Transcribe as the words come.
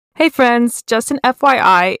Hey friends, just an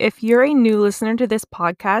FYI, if you're a new listener to this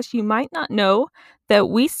podcast, you might not know that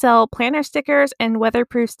we sell planner stickers and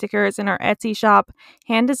weatherproof stickers in our Etsy shop,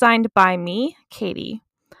 hand designed by me, Katie.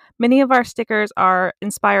 Many of our stickers are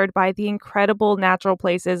inspired by the incredible natural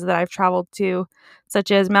places that I've traveled to,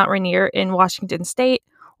 such as Mount Rainier in Washington State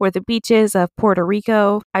or the beaches of Puerto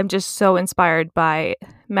Rico. I'm just so inspired by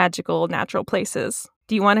magical natural places.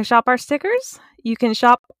 Do you want to shop our stickers? You can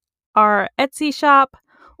shop our Etsy shop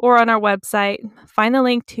or on our website. Find the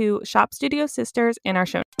link to Shop Studio Sisters in our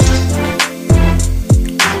show notes.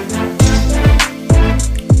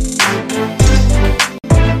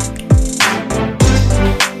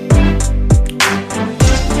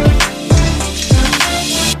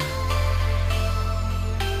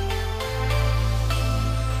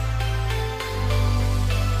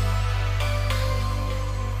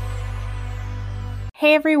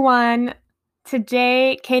 Hey everyone!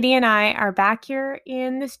 Today, Katie and I are back here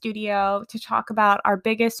in the studio to talk about our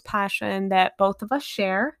biggest passion that both of us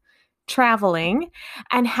share, traveling,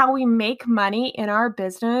 and how we make money in our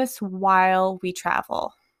business while we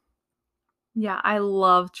travel. Yeah, I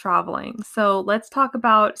love traveling. So let's talk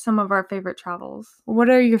about some of our favorite travels. What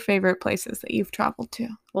are your favorite places that you've traveled to?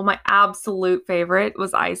 Well, my absolute favorite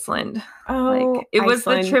was Iceland. Oh, it was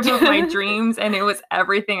Iceland. the trip of my dreams, and it was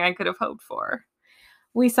everything I could have hoped for.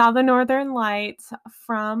 We saw the Northern Lights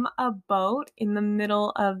from a boat in the middle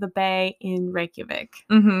of the bay in Reykjavik.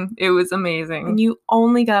 It was amazing. And you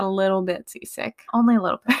only got a little bit seasick. Only a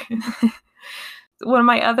little bit. One of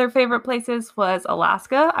my other favorite places was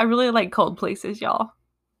Alaska. I really like cold places, y'all.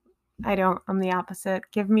 I don't. I'm the opposite.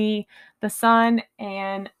 Give me the sun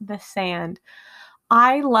and the sand.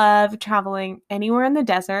 I love traveling anywhere in the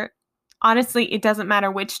desert. Honestly, it doesn't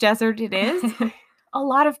matter which desert it is. A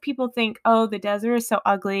lot of people think, oh, the desert is so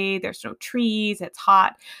ugly. There's no trees. It's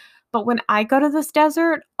hot. But when I go to this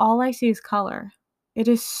desert, all I see is color. It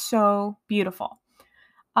is so beautiful.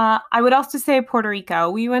 I would also say Puerto Rico.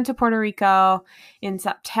 We went to Puerto Rico in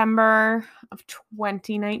September of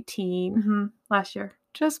 2019. Last year.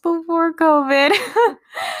 Just before COVID.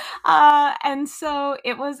 And so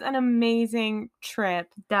it was an amazing trip.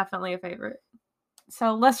 Definitely a favorite.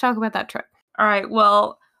 So let's talk about that trip. All right.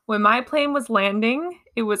 Well, when my plane was landing,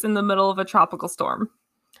 it was in the middle of a tropical storm.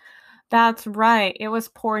 That's right. It was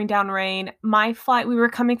pouring down rain. My flight, we were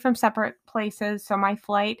coming from separate places, so my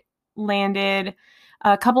flight landed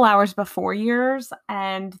a couple hours before yours,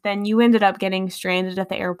 and then you ended up getting stranded at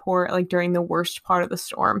the airport like during the worst part of the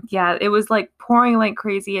storm. Yeah, it was like pouring like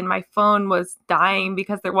crazy, and my phone was dying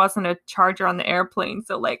because there wasn't a charger on the airplane.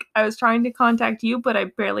 So like I was trying to contact you, but I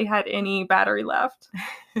barely had any battery left.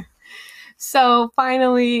 So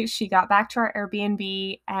finally, she got back to our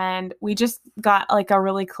Airbnb, and we just got like a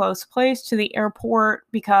really close place to the airport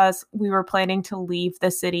because we were planning to leave the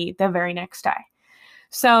city the very next day.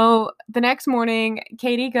 So the next morning,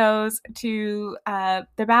 Katie goes to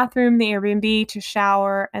the bathroom, the Airbnb, to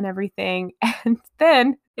shower and everything. And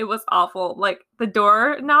then it was awful. Like the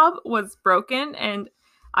doorknob was broken, and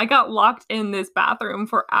I got locked in this bathroom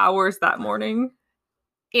for hours that morning.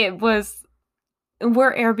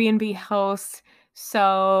 We're Airbnb hosts,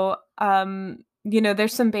 so,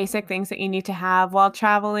 there's some basic things that you need to have while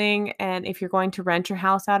traveling, and if you're going to rent your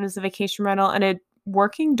house out as a vacation rental, and a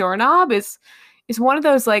working doorknob is one of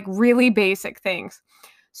those, like, really basic things.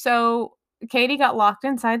 So Katie got locked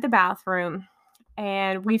inside the bathroom,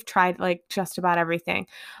 and we've tried, like, just about everything,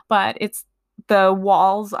 but the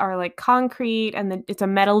walls are like concrete and it's a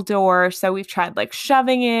metal door. So we've tried like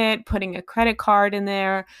shoving it, putting a credit card in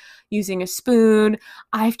there, using a spoon.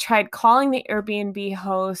 I've tried calling the Airbnb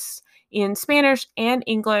hosts in Spanish and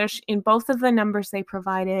English in both of the numbers they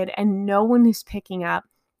provided, and no one is picking up.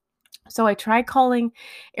 So I tried calling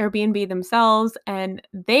Airbnb themselves, and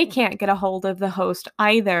they can't get a hold of the host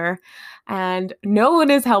either. And no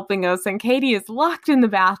one is helping us. And Katie is locked in the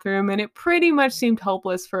bathroom, and it pretty much seemed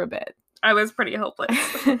hopeless for a bit. I was pretty hopeless.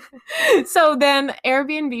 So then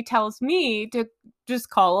Airbnb tells me to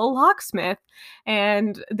just call a locksmith,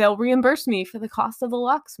 and they'll reimburse me for the cost of the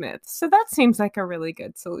locksmith. So that seems like a really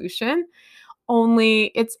good solution.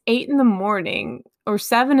 Only it's 8 a.m. or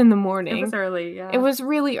 7 a.m. It was early, yeah. It was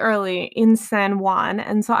really early in San Juan.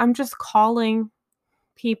 And so I'm just calling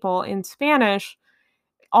people in Spanish,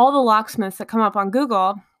 all the locksmiths that come up on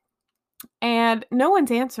Google, and no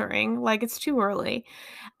one's answering. Like, it's too early.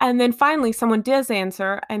 And then finally someone does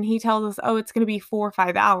answer, and he tells us, oh, it's going to be 4 or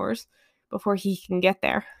 5 hours before he can get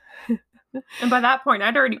there. And by that point,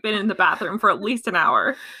 I'd already been in the bathroom for at least an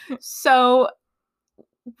hour. So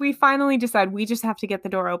we finally decide we just have to get the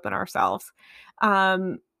door open ourselves.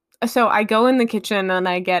 So I go in the kitchen and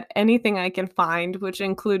I get anything I can find, which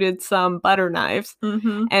included some butter knives.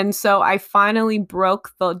 Mm-hmm. And so I finally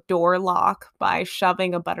broke the door lock by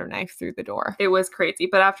shoving a butter knife through the door. It was crazy.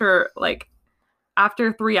 But after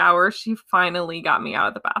 3 hours, she finally got me out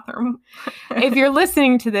of the bathroom. If you're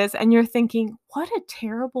listening to this and you're thinking, what a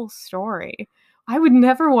terrible story. I would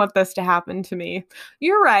never want this to happen to me.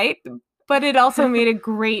 You're right. But it also made a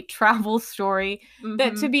great travel story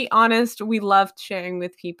that, to be honest, we loved sharing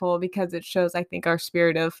with people because it shows, I think, our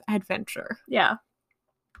spirit of adventure. Yeah.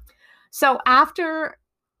 So after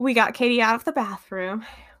we got Katie out of the bathroom,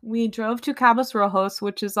 we drove to Cabos Rojos,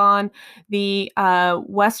 which is on the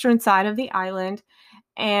western side of the island.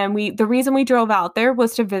 And the reason we drove out there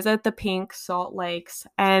was to visit the Pink Salt Lakes.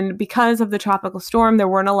 And because of the tropical storm, there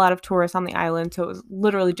weren't a lot of tourists on the island. So it was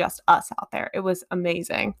literally just us out there. It was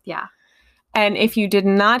amazing. Yeah. And if you did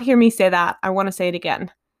not hear me say that, I want to say it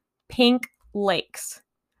again. Pink Lakes.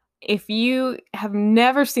 If you have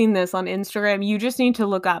never seen this on Instagram, you just need to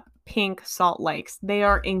look up Pink Salt Lakes. They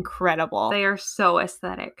are incredible. They are so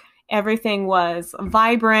aesthetic. Everything was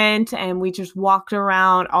vibrant, and we just walked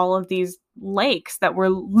around all of these lakes that were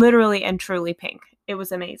literally and truly pink. It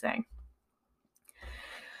was amazing.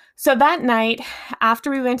 So that night,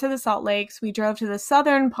 after we went to the Salt Lakes, we drove to the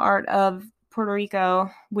southern part of Puerto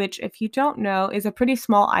Rico, which, if you don't know, is a pretty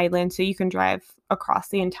small island, so you can drive across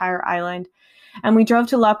the entire island. And we drove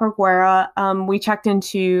to La Parguera. We checked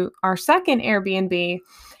into our second Airbnb,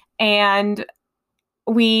 and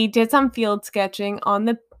we did some field sketching on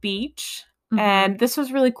the beach. Mm-hmm. And this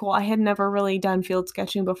was really cool. I had never really done field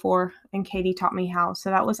sketching before, and Katie taught me how, so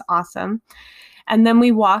that was awesome. And then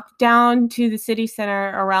we walked down to the city center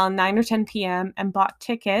around 9 or 10 p.m. and bought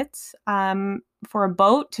tickets for a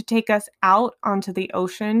boat to take us out onto the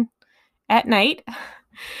ocean at night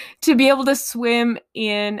to be able to swim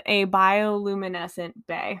in a bioluminescent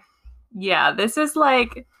bay. Yeah, this is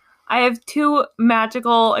like, I have two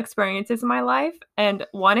magical experiences in my life, and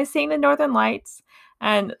one is seeing the Northern Lights,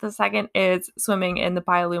 and the second is swimming in the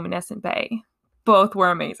bioluminescent bay. Both were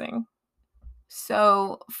amazing.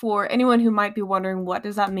 So for anyone who might be wondering, what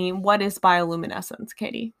does that mean? What is bioluminescence,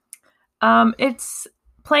 Katie? It's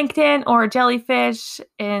plankton or jellyfish,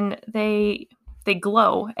 and they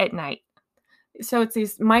glow at night. So it's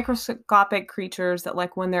these microscopic creatures that,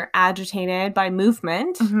 like, when they're agitated by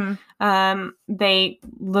movement, they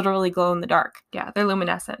literally glow in the dark. Yeah, they're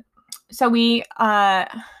luminescent. So we got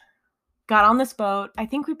on this boat. I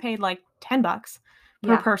think we paid like $10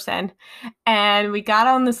 per person. And we got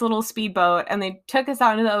on this little speedboat, and they took us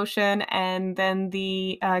out into the ocean. And then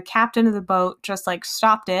the captain of the boat just like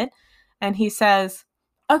stopped it. And he says,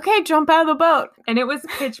 "Okay, jump out of the boat." And it was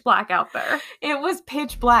pitch black out there. It was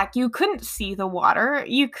pitch black. You couldn't see the water.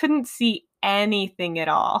 You couldn't see anything at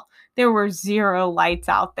all. There were zero lights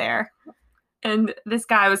out there. And this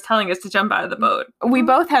guy was telling us to jump out of the boat. We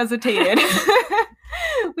both hesitated.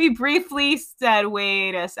 We briefly said,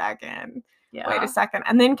 wait a second. Yeah. Wait a second.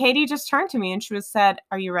 And then Katie just turned to me and she said,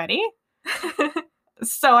 "Are you ready?"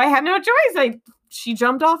 So I had no choice. She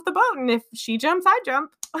jumped off the boat, and if she jumps, I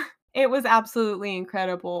jump. It was absolutely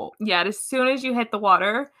incredible. Yeah, as soon as you hit the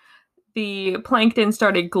water, the plankton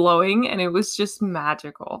started glowing, and it was just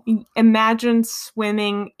magical. Imagine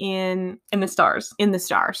swimming in the stars. In the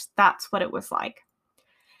stars. That's what it was like.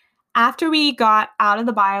 After we got out of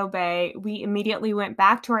the bio bay, we immediately went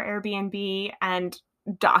back to our Airbnb and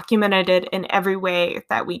documented it in every way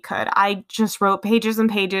that we could. I just wrote pages and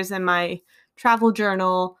pages in my travel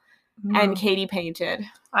journal, and Katie painted.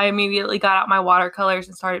 I immediately got out my watercolors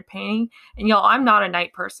and started painting. And y'all, I'm not a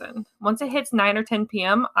night person. Once it hits 9 or 10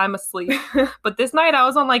 p.m., I'm asleep. But this night I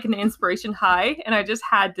was on like an inspiration high, and I just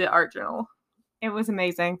had to art journal. It was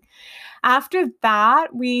amazing. After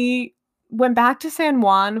that, we went back to San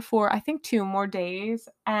Juan for, I think, 2 more days,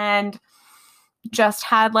 and just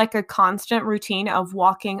had like a constant routine of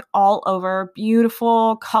walking all over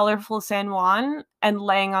beautiful, colorful San Juan and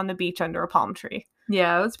laying on the beach under a palm tree.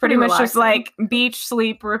 Yeah, it was pretty much relaxing. Just like beach,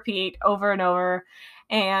 sleep, repeat over and over.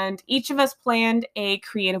 And each of us planned a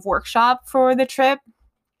creative workshop for the trip.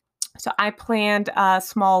 So I planned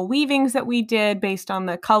small weavings that we did based on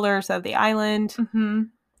the colors of the island. Mm-hmm.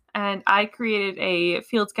 And I created a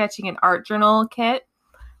field sketching and art journal kit.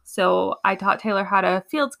 So I taught Taylor how to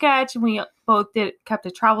field sketch, and we both kept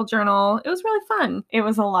a travel journal. It was really fun. It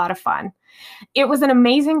was a lot of fun. It was an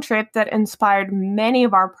amazing trip that inspired many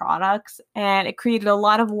of our products, and it created a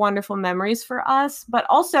lot of wonderful memories for us, but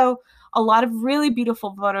also a lot of really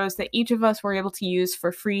beautiful photos that each of us were able to use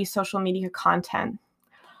for free social media content.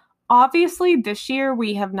 Obviously, this year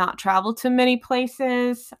we have not traveled to many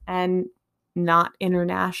places, and not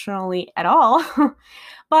internationally at all.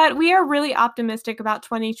 But we are really optimistic about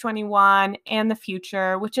 2021 and the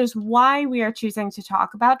future, which is why we are choosing to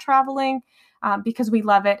talk about traveling, because we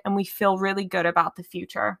love it and we feel really good about the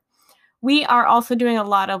future. We are also doing a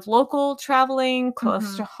lot of local traveling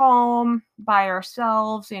close to home by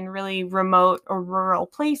ourselves in really remote or rural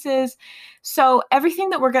places. So,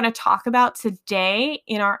 everything that we're going to talk about today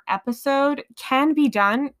in our episode can be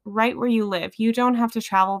done right where you live. You don't have to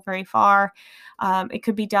travel very far. It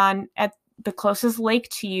could be done at the closest lake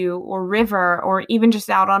to you or river, or even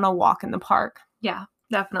just out on a walk in the park. Yeah,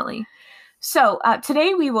 definitely. So,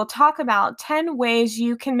 today we will talk about 10 ways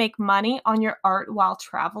you can make money on your art while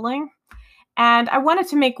traveling. And I wanted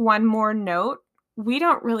to make one more note. We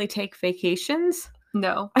don't really take vacations.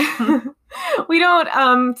 No. We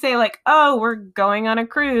don't say like, oh, we're going on a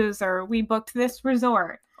cruise or we booked this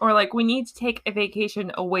resort. Or like we need to take a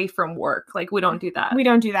vacation away from work. Like we don't do that. We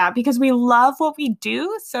don't do that because we love what we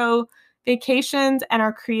do. So vacations and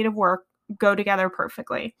our creative work go together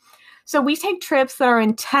perfectly. So we take trips that are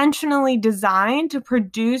intentionally designed to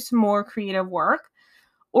produce more creative work,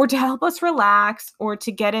 or to help us relax, or to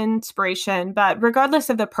get inspiration. But regardless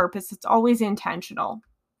of the purpose, it's always intentional.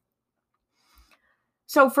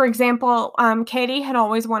 So, for example, Katie had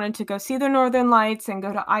always wanted to go see the Northern Lights and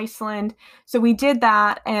go to Iceland. So we did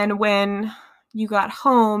that. And when you got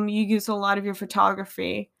home, you used a lot of your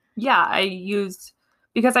photography. Yeah,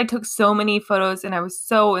 because I took so many photos and I was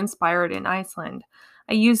so inspired in Iceland.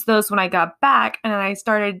 I used those when I got back, and I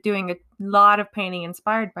started doing a lot of painting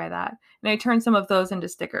inspired by that. And I turned some of those into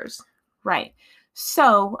stickers. Right.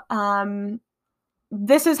 So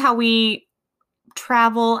this is how we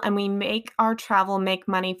travel, and we make our travel make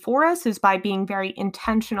money for us, is by being very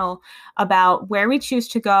intentional about where we choose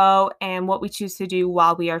to go and what we choose to do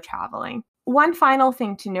while we are traveling. One final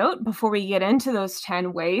thing to note before we get into those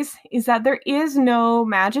 10 ways is that there is no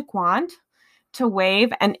magic wand to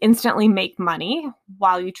wave and instantly make money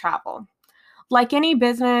while you travel. Like any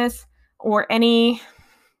business or any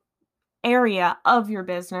area of your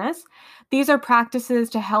business, these are practices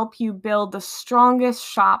to help you build the strongest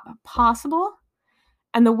shop possible.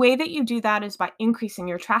 And the way that you do that is by increasing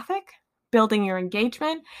your traffic, building your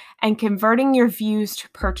engagement, and converting your views to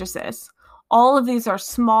purchases. All of these are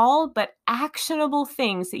small but actionable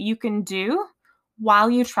things that you can do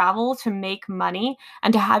while you travel to make money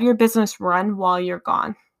and to have your business run while you're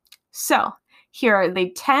gone. So, here are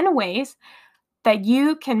the 10 ways that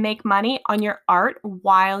you can make money on your art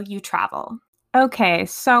while you travel. Okay,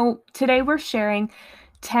 so today we're sharing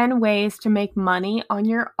 10 ways to make money on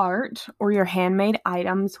your art or your handmade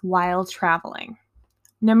items while traveling.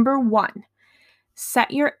 Number 1,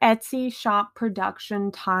 set your Etsy shop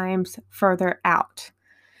production times further out.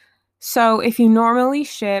 So if you normally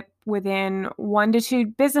ship within 1 to 2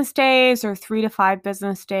 business days or 3 to 5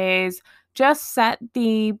 business days, just set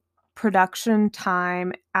the production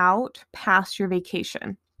time out past your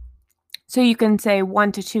vacation. So you can say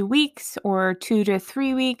 1 to 2 weeks or 2 to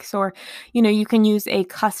 3 weeks, or, you can use a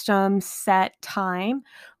custom set time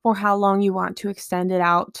for how long you want to extend it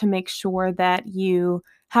out to make sure that you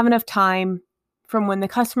have enough time from when the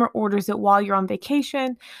customer orders it while you're on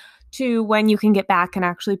vacation to when you can get back and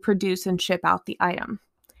actually produce and ship out the item.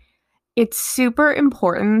 It's super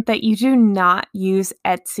important that you do not use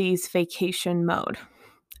Etsy's vacation mode.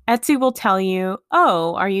 Etsy will tell you,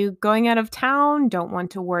 oh, are you going out of town? Don't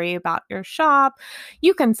want to worry about your shop?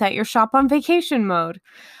 You can set your shop on vacation mode.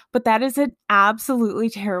 But that is an absolutely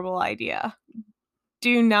terrible idea.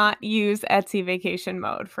 Do not use Etsy vacation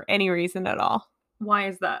mode for any reason at all. Why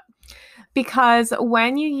is that? Because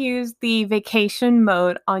when you use the vacation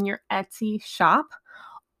mode on your Etsy shop,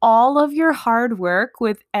 all of your hard work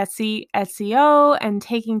with Etsy SEO and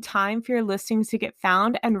taking time for your listings to get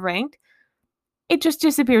found and ranked, it just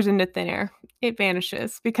disappears into thin air. It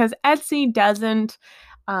vanishes because Etsy doesn't,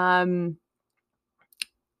 they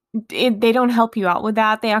don't help you out with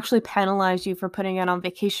that. They actually penalize you for putting it on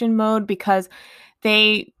vacation mode because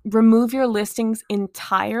they remove your listings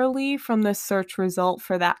entirely from the search result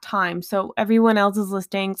for that time. So everyone else's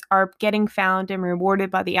listings are getting found and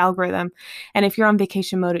rewarded by the algorithm. And if you're on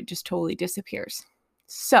vacation mode, it just totally disappears.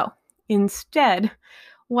 So instead,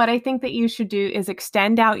 what I think that you should do is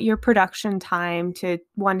extend out your production time to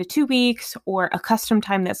 1 to 2 weeks, or a custom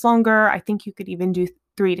time that's longer. I think you could even do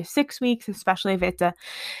 3 to 6 weeks, especially if it's a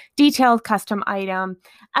detailed custom item.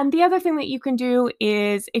 And the other thing that you can do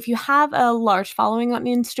is, if you have a large following on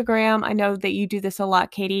Instagram, I know that you do this a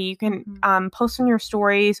lot, Katie, you can post on your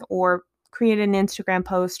stories or create an Instagram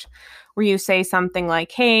post where you say something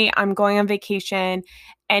like, hey, I'm going on vacation.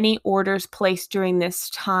 Any orders placed during this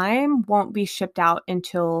time won't be shipped out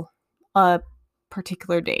until a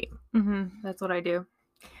particular date. That's what I do.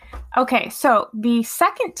 Okay, so the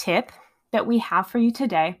second tip that we have for you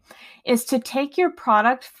today is to take your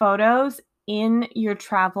product photos in your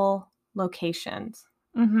travel locations.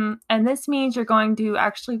 And this means you're going to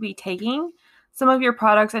actually be taking some of your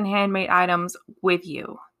products and handmade items with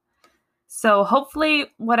you. So hopefully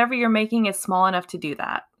whatever you're making is small enough to do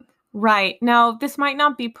that. Right. Now, this might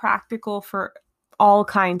not be practical for all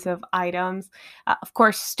kinds of items. Of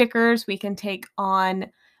course, stickers we can take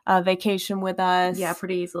on a vacation with us. Yeah,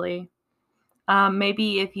 pretty easily.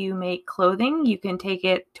 Maybe if you make clothing, you can take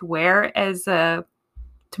it to wear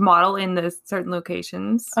to model in the certain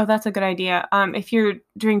locations. Oh, that's a good idea. If you're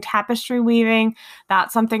doing tapestry weaving,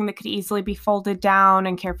 that's something that could easily be folded down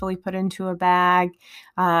and carefully put into a bag,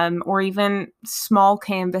 or even small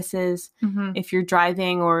canvases. If you're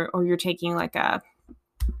driving or you're taking like a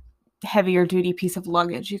heavier duty piece of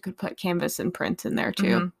luggage, you could put canvas and print in there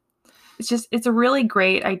too. It's a really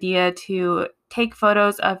great idea to take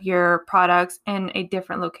photos of your products in a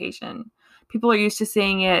different location. People are used to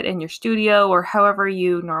seeing it in your studio or however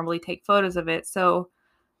you normally take photos of it. So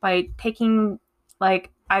by taking,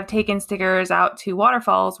 like, I've taken stickers out to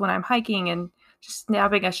waterfalls when I'm hiking and just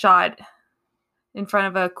snapping a shot in front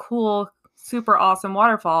of a cool, super awesome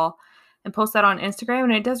waterfall and post that on Instagram,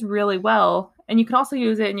 and it does really well. And you can also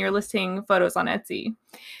use it in your listing photos on Etsy.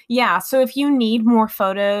 Yeah, so if you need more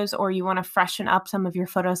photos or you want to freshen up some of your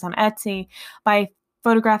photos on Etsy, by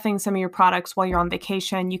photographing some of your products while you're on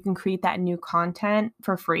vacation, you can create that new content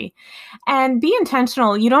for free. And be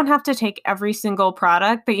intentional. You don't have to take every single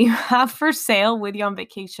product that you have for sale with you on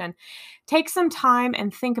vacation. Take some time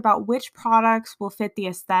and think about which products will fit the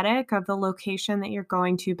aesthetic of the location that you're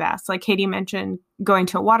going to best. Like Katie mentioned, going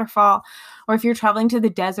to a waterfall, or if you're traveling to the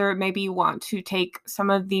desert, maybe you want to take some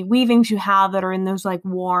of the weavings you have that are in those like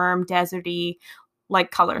warm, deserty, like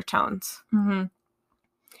color tones.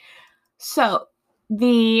 So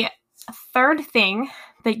the third thing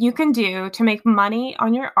that you can do to make money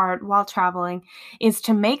on your art while traveling is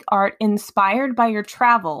to make art inspired by your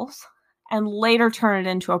travels and later turn it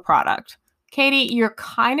into a product. Katie, you're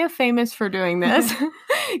kind of famous for doing this.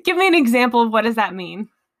 Give me an example of what does that mean?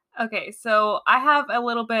 Okay, so I have a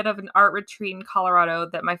little bit of an art retreat in Colorado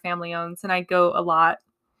that my family owns, and I go a lot.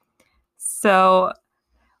 So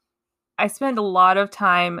I spend a lot of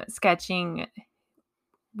time sketching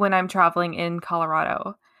when I'm traveling in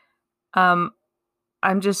Colorado. I'm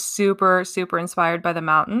just super, super inspired by the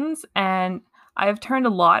mountains, and I've turned a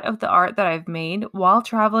lot of the art that I've made while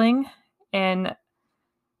traveling in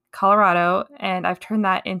Colorado, and I've turned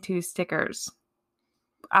that into stickers.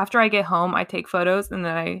 After I get home, I take photos, and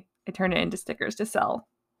then I turn it into stickers to sell.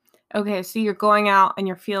 Okay, so you're going out and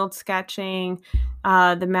you're field sketching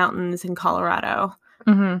the mountains in Colorado,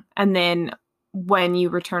 and then when you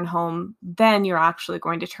return home, then you're actually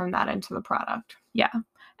going to turn that into the product. Yeah,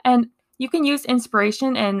 and you can use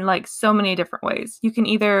inspiration in like so many different ways. You can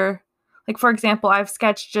either, like for example, I've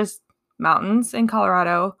sketched just mountains in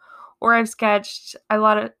Colorado, or I've sketched I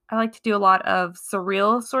like to do a lot of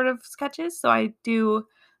surreal sort of sketches. So I do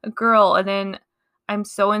a girl, and then I'm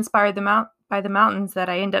so inspired by the mountains that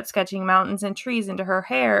I end up sketching mountains and trees into her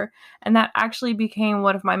hair, and that actually became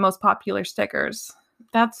one of my most popular stickers.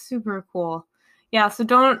 That's super cool. Yeah, so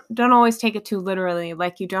don't always take it too literally.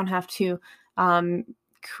 Like you don't have to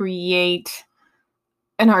create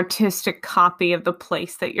an artistic copy of the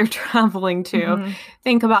place that you're traveling to.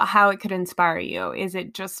 Think about how it could inspire you. Is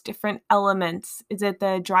it just different elements? Is it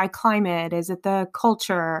the dry climate? Is it the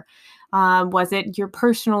culture? Was it your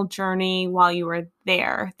personal journey while you were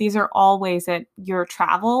there? These are all ways that your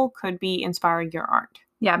travel could be inspiring your art.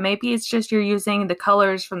 Yeah, maybe it's just you're using the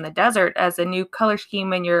colors from the desert as a new color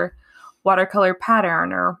scheme in your watercolor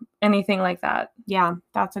pattern or anything like that. Yeah,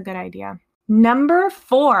 that's a good idea. Number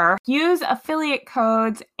 4, use affiliate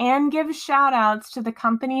codes and give shout outs to the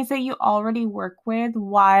companies that you already work with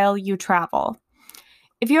while you travel.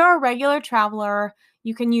 If you're a regular traveler,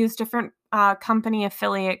 you can use different company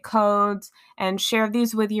affiliate codes and share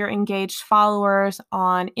these with your engaged followers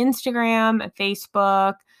on Instagram,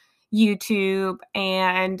 Facebook, YouTube,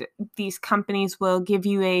 and these companies will give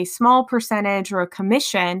you a small percentage or a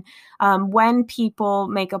commission when people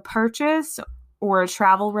make a purchase or a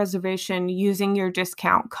travel reservation using your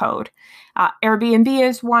discount code. Airbnb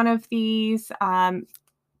is one of these.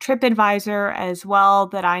 TripAdvisor as well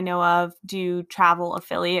that I know of do travel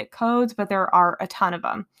affiliate codes, but there are a ton of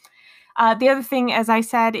them. The other thing, as I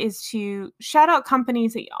said, is to shout out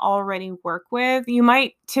companies that you already work with. You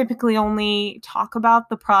might typically only talk about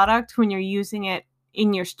the product when you're using it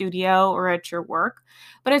in your studio or at your work,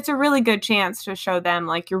 but it's a really good chance to show them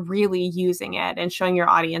like you're really using it and showing your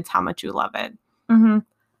audience how much you love it. Mm-hmm.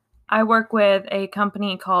 I work with a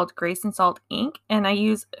company called Grace and Salt Ink, and I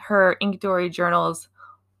use her Inkdory journals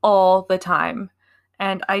all the time.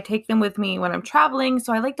 And I take them with me when I'm traveling,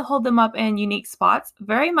 so I like to hold them up in unique spots,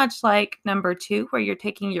 very much like number 2, where you're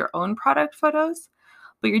taking your own product photos,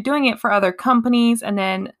 but you're doing it for other companies, and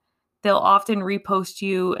then they'll often repost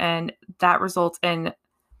you, and that results in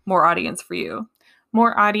more audience for you.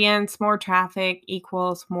 More audience, more traffic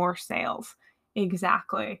equals more sales.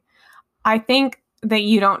 Exactly. I think that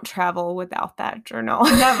you don't travel without that journal.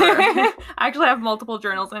 Never. I actually have multiple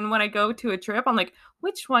journals, and when I go to a trip, I'm like,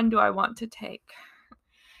 which one do I want to take?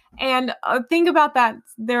 And think about that.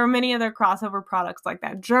 There are many other crossover products like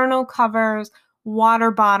that. Journal covers,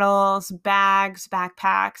 water bottles, bags,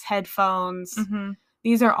 backpacks, headphones. Mm-hmm.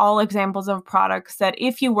 These are all examples of products that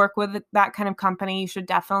if you work with that kind of company, you should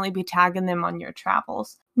definitely be tagging them on your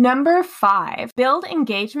travels. Number 5, build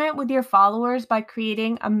engagement with your followers by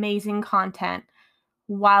creating amazing content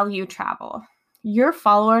while you travel. Your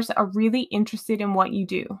followers are really interested in what you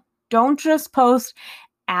do. Don't just post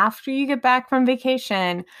after you get back from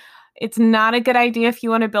vacation. It's not a good idea if you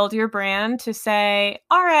want to build your brand to say,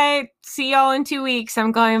 all right, see y'all in 2 weeks.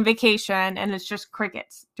 I'm going on vacation. And it's just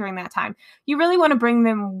crickets during that time. You really want to bring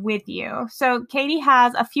them with you. So Katie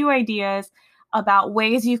has a few ideas about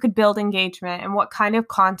ways you could build engagement and what kind of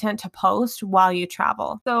content to post while you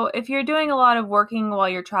travel. So if you're doing a lot of working while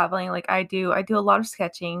you're traveling, like I do a lot of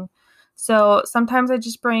sketching. So sometimes I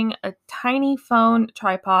just bring a tiny phone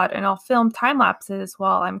tripod and I'll film time lapses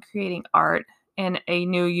while I'm creating art in a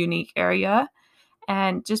new unique area,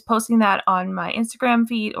 and just posting that on my Instagram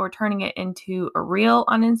feed or turning it into a reel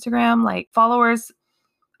on Instagram. Like followers,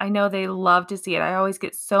 I know they love to see it. I always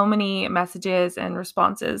get so many messages and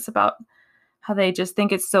responses about how they just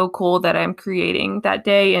think it's so cool that I'm creating that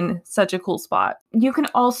day in such a cool spot. You can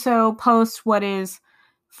also post what is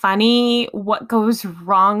funny, what goes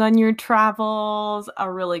wrong on your travels, a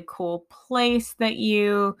really cool place that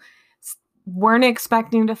you weren't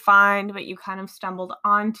expecting to find, but you kind of stumbled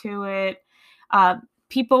onto it.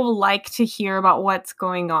 People like to hear about what's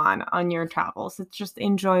going on your travels. It's just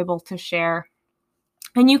enjoyable to share.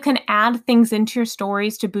 And you can add things into your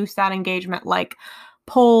stories to boost that engagement, like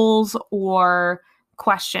polls or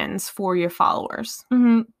questions for your followers.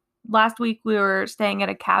 Mm-hmm. Last week, we were staying at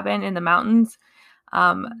a cabin in the mountains.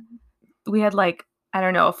 We had like, I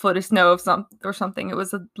don't know, a foot of snow or something. It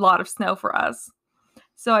was a lot of snow for us.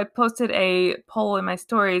 So I posted a poll in my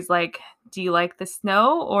stories like, do you like the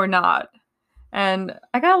snow or not? And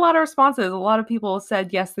I got a lot of responses. A lot of people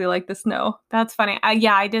said, yes, they like the snow. That's funny.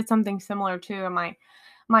 I did something similar too. And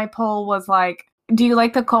my poll was like, do you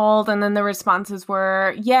like the cold? And then the responses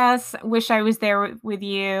were, yes, wish I was there with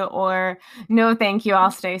you, or no, thank you,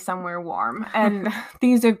 I'll stay somewhere warm. And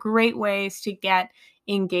these are great ways to get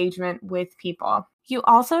engagement with people. You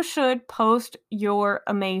also should post your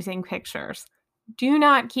amazing pictures. Do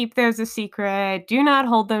not keep those a secret. Do not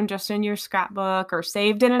hold them just in your scrapbook or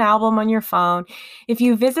saved in an album on your phone. If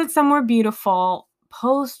you visit somewhere beautiful,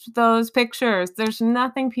 post those pictures. There's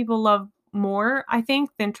nothing people love more, I think,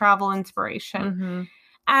 than travel inspiration. Mm-hmm.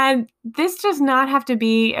 And this does not have to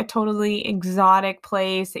be a totally exotic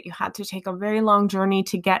place that you had to take a very long journey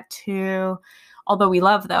to get to, although we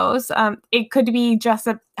love those. It could be just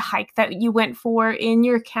a hike that you went for in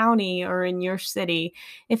your county or in your city.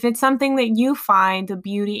 If it's something that you find the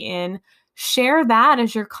beauty in, share that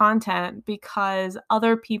as your content because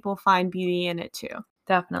other people find beauty in it too.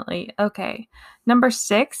 Definitely. Okay. Number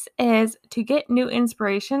 6 is to get new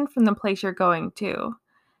inspiration from the place you're going to.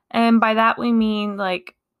 And by that, we mean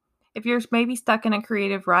like if you're maybe stuck in a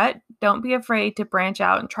creative rut, don't be afraid to branch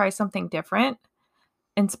out and try something different,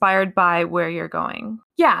 inspired by where you're going.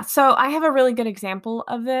 Yeah, so I have a really good example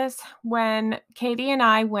of this. When Katie and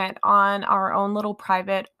I went on our own little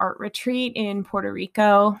private art retreat in Puerto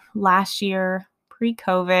Rico last year,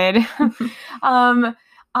 pre-COVID,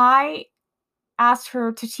 I asked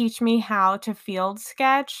her to teach me how to field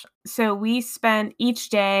sketch. So we spent each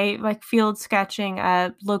day like field sketching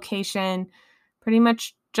a location, pretty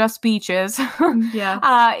much just beaches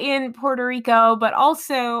in Puerto Rico, but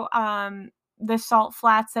also the salt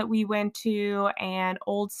flats that we went to and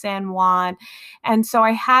Old San Juan. And so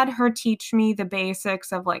I had her teach me the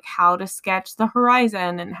basics of like how to sketch the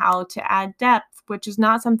horizon and how to add depth, which is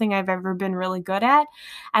not something I've ever been really good at.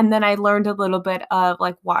 And then I learned a little bit of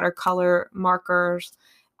like watercolor markers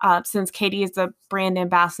since Katie is a brand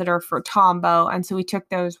ambassador for Tombow. And so we took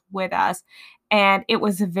those with us. And it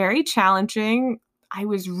was very challenging. I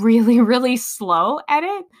was really, really slow at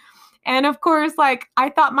it. And of course, like I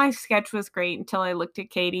thought my sketch was great until I looked at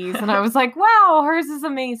Katie's and I was like, wow, hers is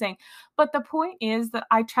amazing. But the point is that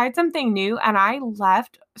I tried something new and I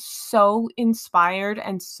left so inspired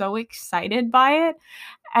and so excited by it.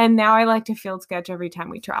 And now I like to field sketch every time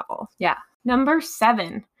we travel. Yeah. Number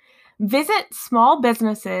 7, visit small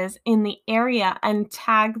businesses in the area and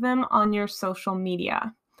tag them on your social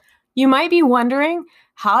media. You might be wondering,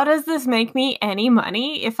 how does this make me any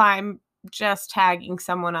money if I'm just tagging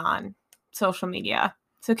someone on social media?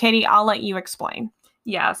 So, Katie, I'll let you explain.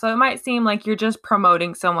 Yeah, so it might seem like you're just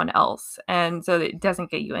promoting someone else, and so it doesn't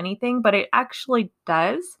get you anything, but it actually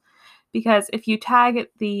does. Because if you tag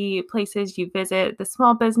the places you visit, the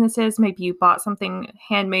small businesses, maybe you bought something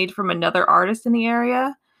handmade from another artist in the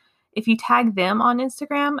area, if you tag them on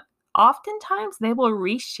Instagram, oftentimes they will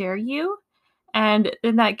reshare you, and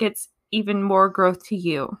then that gets even more growth to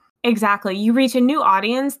you. Exactly. You reach a new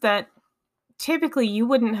audience that typically you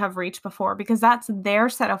wouldn't have reached before because that's their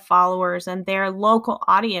set of followers and their local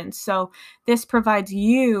audience. So this provides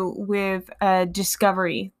you with a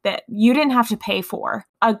discovery that you didn't have to pay for.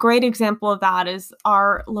 A great example of that is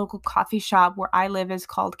our local coffee shop where I live is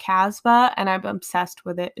called Casbah, and I'm obsessed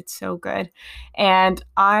with it. It's so good. And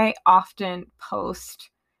I often post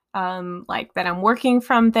like that I'm working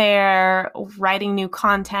from there, writing new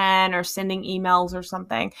content or sending emails or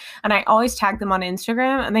something. And I always tag them on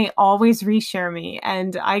Instagram and they always reshare me.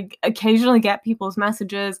 And I occasionally get people's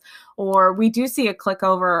messages, or we do see a click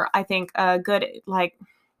over, I think a good like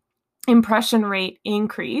impression rate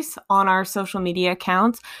increase on our social media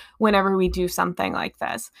accounts whenever we do something like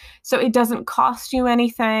this. So it doesn't cost you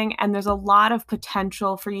anything. And there's a lot of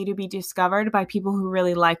potential for you to be discovered by people who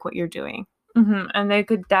really like what you're doing. Mm-hmm. And they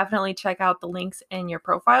could definitely check out the links in your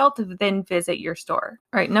profile to then visit your store.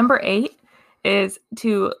 All right, number 8 is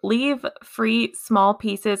to leave free small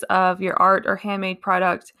pieces of your art or handmade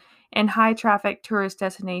product in high traffic tourist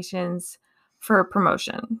destinations for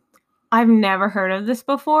promotion. I've never heard of this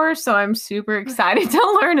before, so I'm super excited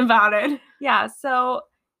to learn about it. Yeah, so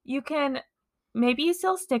you can maybe you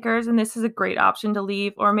sell stickers, and this is a great option to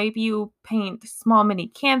leave, or maybe you paint small mini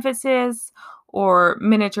canvases or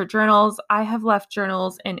miniature journals. I have left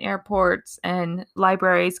journals in airports and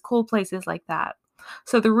libraries, cool places like that.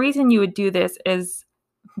 So the reason you would do this is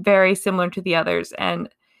very similar to the others, and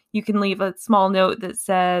you can leave a small note that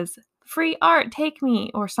says, "Free art, take me,"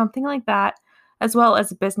 or something like that, as well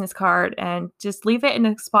as a business card, and just leave it in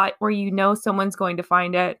a spot where you know someone's going to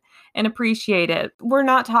find it and appreciate it. We're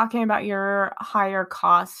not talking about your higher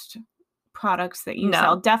cost products that you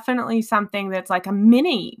sell. Definitely something that's like a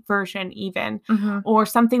mini version even, or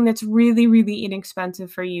something that's really, really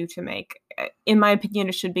inexpensive for you to make. In my opinion,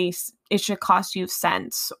 it should cost you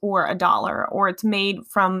cents or $1, or it's made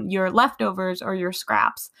from your leftovers or your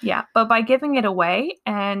scraps. Yeah, but by giving it away,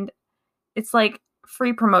 and it's like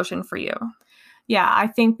free promotion for you. Yeah, I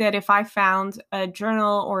think that if I found a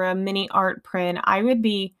journal or a mini art print, I would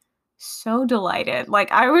be so delighted.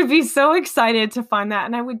 Like I would be so excited to find that,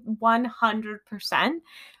 and I would 100%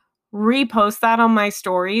 repost that on my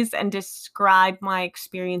stories and describe my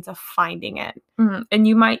experience of finding it. Mm-hmm. And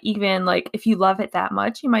you might even, like, if you love it that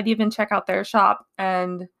much, you might even check out their shop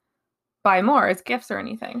and buy more as gifts or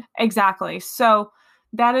anything. Exactly. So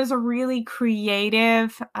that is a really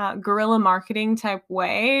creative guerrilla marketing type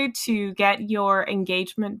way to get your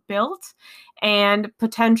engagement built and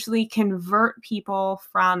potentially convert people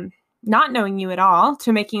from not knowing you at all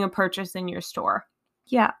to making a purchase in your store.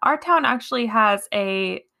 Yeah, our town actually has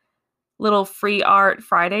a little free art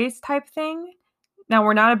Fridays type thing. Now,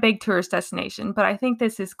 we're not a big tourist destination, but I think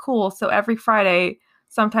this is cool. So every Friday,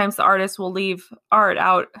 sometimes the artists will leave art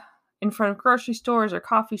out in front of grocery stores or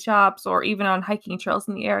coffee shops or even on hiking trails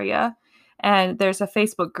in the area. And there's a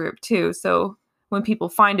Facebook group too. So when people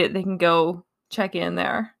find it, they can go check in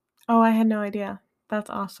there. Oh, I had no idea. That's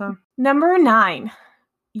awesome. Number 9.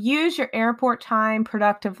 Use your airport time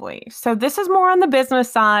productively. So this is more on the business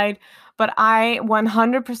side, but I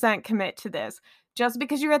 100% commit to this. Just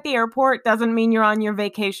because you're at the airport doesn't mean you're on your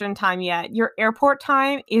vacation time yet. Your airport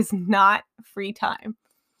time is not free time.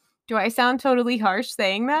 Do I sound totally harsh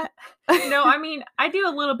saying that? No, I mean, I do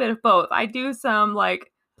a little bit of both. I do some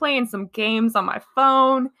like playing some games on my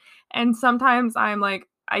phone, and sometimes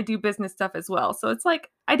I do business stuff as well. So it's like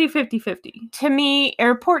I do 50-50. To me,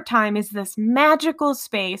 airport time is this magical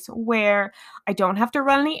space where I don't have to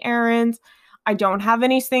run any errands. I don't have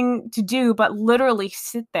anything to do but literally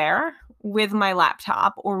sit there with my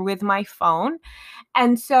laptop or with my phone.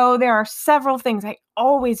 And so there are several things I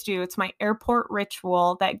always do. It's my airport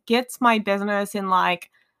ritual that gets my business in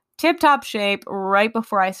like tip-top shape right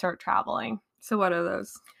before I start traveling. So what are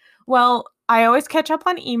those? Well, I always catch up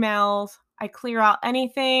on emails. I clear out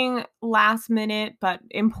anything last minute but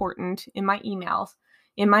important in my emails,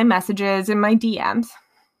 in my messages, in my DMs.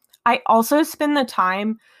 I also spend the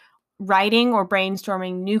time writing or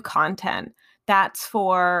brainstorming new content. That's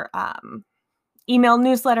for email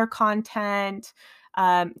newsletter content,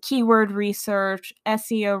 keyword research,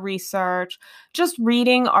 SEO research, just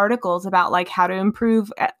reading articles about like how to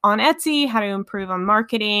improve on Etsy, how to improve on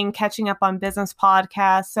marketing, catching up on business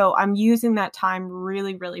podcasts. So I'm using that time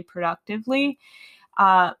really, really productively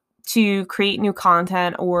to create new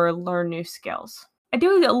content or learn new skills. I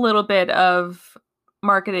do a little bit of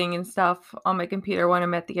marketing and stuff on my computer when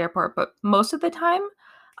I'm at the airport, but most of the time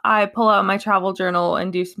I pull out my travel journal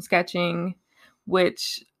and do some sketching,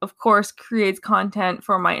 which of course creates content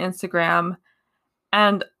for my Instagram.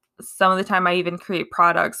 And some of the time I even create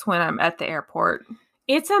products when I'm at the airport.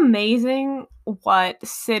 It's amazing what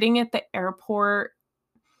sitting at the airport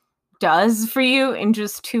does for you in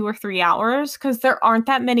just 2 or 3 hours, because there aren't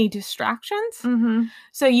that many distractions. Mm-hmm.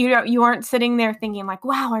 So you aren't sitting there thinking like,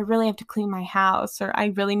 wow, I really have to clean my house, or I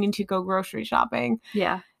really need to go grocery shopping.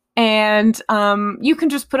 Yeah. And you can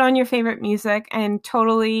just put on your favorite music and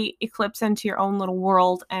totally eclipse into your own little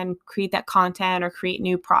world and create that content or create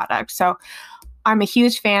new products. So I'm a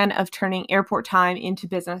huge fan of turning airport time into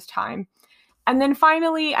business time. And then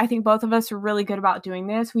finally, I think both of us are really good about doing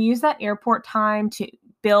this. We use that airport time to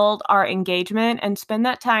build our engagement and spend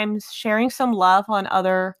that time sharing some love on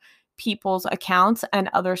other people's accounts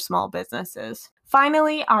and other small businesses.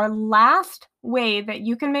 Finally, our last way that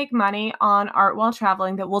you can make money on art while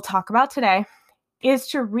traveling that we'll talk about today is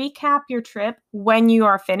to recap your trip when you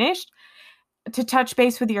are finished to touch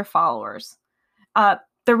base with your followers.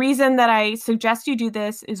 The reason that I suggest you do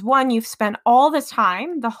this is, one, you've spent all this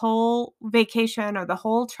time, the whole vacation or the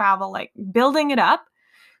whole travel, like building it up.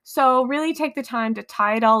 So really take the time to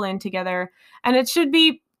tie it all in together. And it should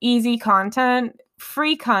be easy content,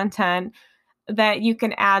 free content that you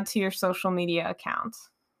can add to your social media accounts.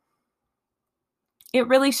 It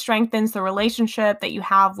really strengthens the relationship that you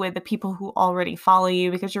have with the people who already follow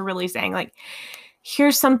you, because you're really saying like,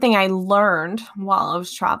 here's something I learned while I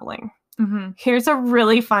was traveling. Mm-hmm. Here's a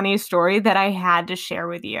really funny story that I had to share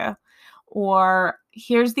with you. Or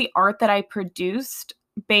here's the art that I produced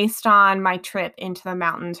based on my trip into the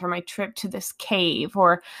mountains, or my trip to this cave,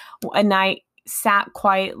 or a night sat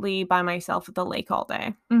quietly by myself at the lake all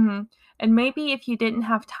day. Mm-hmm. And maybe if you didn't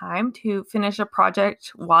have time to finish a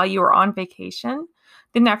project while you were on vacation,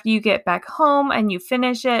 then after you get back home and you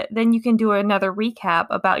finish it, then you can do another recap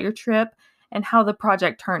about your trip and how the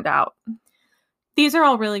project turned out. These are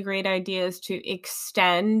all really great ideas to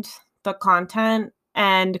extend the content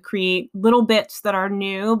and create little bits that are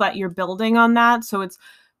new, but you're building on that. So it's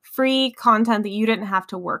free content that you didn't have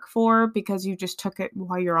to work for because you just took it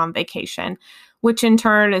while you're on vacation, which in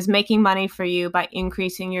turn is making money for you by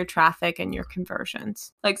increasing your traffic and your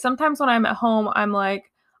conversions. Like sometimes when I'm at home, I'm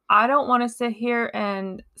like, I don't want to sit here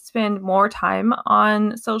and spend more time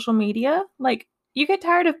on social media. Like, you get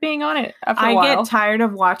tired of being on it after a while. I get tired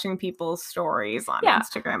of watching people's stories on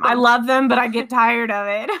Instagram. I love them, but I get tired of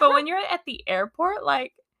it. But when you're at the airport,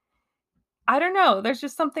 like, I don't know. There's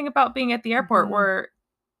just something about being at the airport where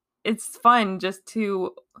it's fun just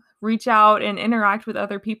to reach out and interact with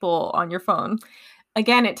other people on your phone.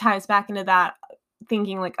 Again, it ties back into that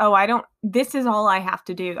thinking like, oh, this is all I have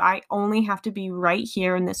to do. I only have to be right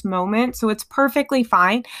here in this moment. So it's perfectly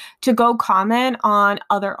fine to go comment on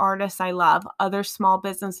other artists I love, other small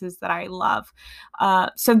businesses that I love.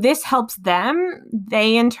 So this helps them.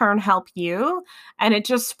 They in turn help you. And it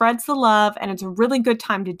just spreads the love. And it's a really good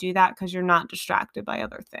time to do that because you're not distracted by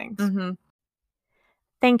other things. Mm-hmm.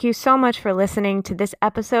 Thank you so much for listening to this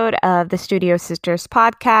episode of the Studio Sisters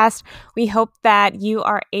podcast. We hope that you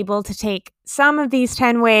are able to take some of these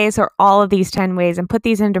 10 ways or all of these 10 ways and put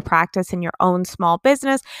these into practice in your own small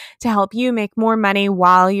business to help you make more money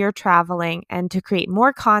while you're traveling and to create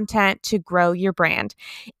more content to grow your brand.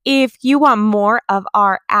 If you want more of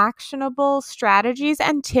our actionable strategies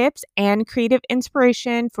and tips and creative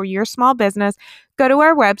inspiration for your small business, go to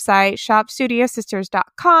our website,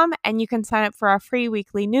 shopstudiosisters.com, and you can sign up for our free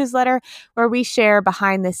weekly newsletter where we share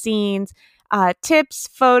behind the scenes tips,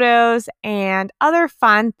 photos, and other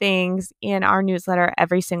fun things in our newsletter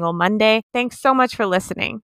every single Monday. Thanks so much for listening.